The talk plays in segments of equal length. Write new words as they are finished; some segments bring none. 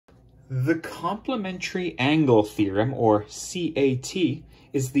The complementary angle theorem, or CAT,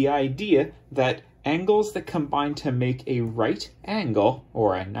 is the idea that angles that combine to make a right angle,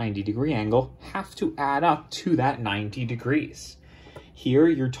 or a 90-degree angle, have to add up to that 90 degrees. Here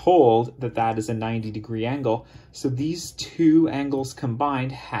you're told that that is a 90-degree angle, so these two angles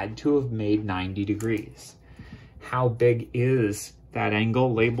combined had to have made 90 degrees. How big is that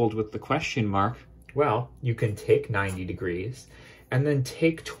angle labeled with the question mark? Well, you can take 90 degrees and then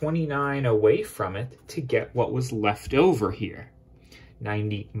take 29 away from it to get what was left over here.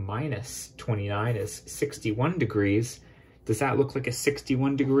 90 minus 29 is 61 degrees. Does that look like a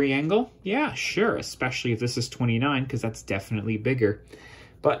 61-degree angle? Yeah, sure, especially if this is 29, because that's definitely bigger.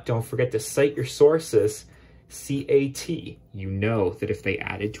 But don't forget to cite your sources. CAT, you know that if they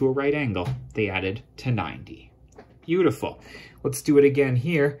added to a right angle, they added to 90. Beautiful. Let's do it again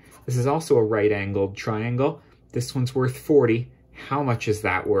here. This is also a right-angled triangle. This one's worth 40. How much is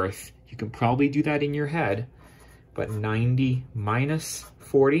that worth? You can probably do that in your head, but 90 minus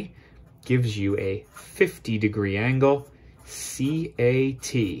 40 gives you a 50-degree angle.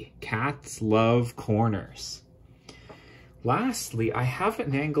 CAT, cats love corners. Lastly, I have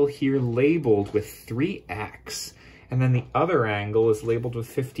an angle here labeled with 3x, and then the other angle is labeled with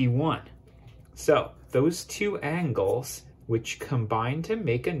 51. So those two angles, which combine to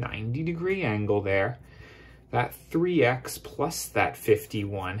make a 90-degree angle there, that 3x plus that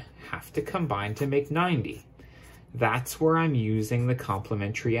 51 have to combine to make 90. That's where I'm using the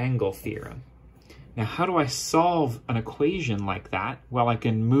complementary angle theorem. Now, how do I solve an equation like that? Well, I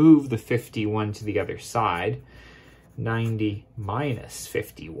can move the 51 to the other side. 90 minus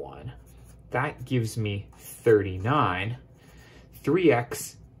 51. That gives me 39.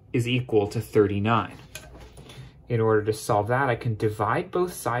 3x is equal to 39. In order to solve that, I can divide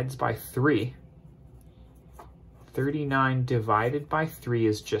both sides by 3. 39 divided by 3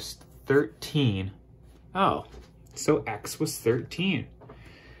 is just 13. Oh, so x was 13.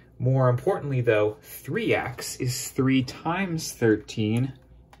 More importantly, though, 3x is 3 times 13.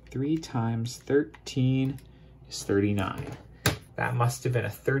 3 times 13 is 39. That must have been a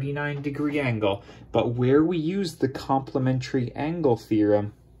 39-degree angle, but where we use the complementary angle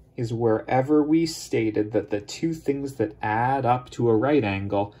theorem is wherever we stated that the two things that add up to a right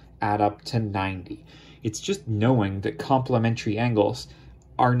angle add up to 90. It's just knowing that complementary angles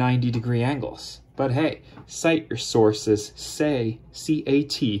are 90-degree angles. But hey, cite your sources, say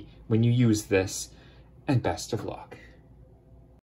CAT when you use this, and best of luck.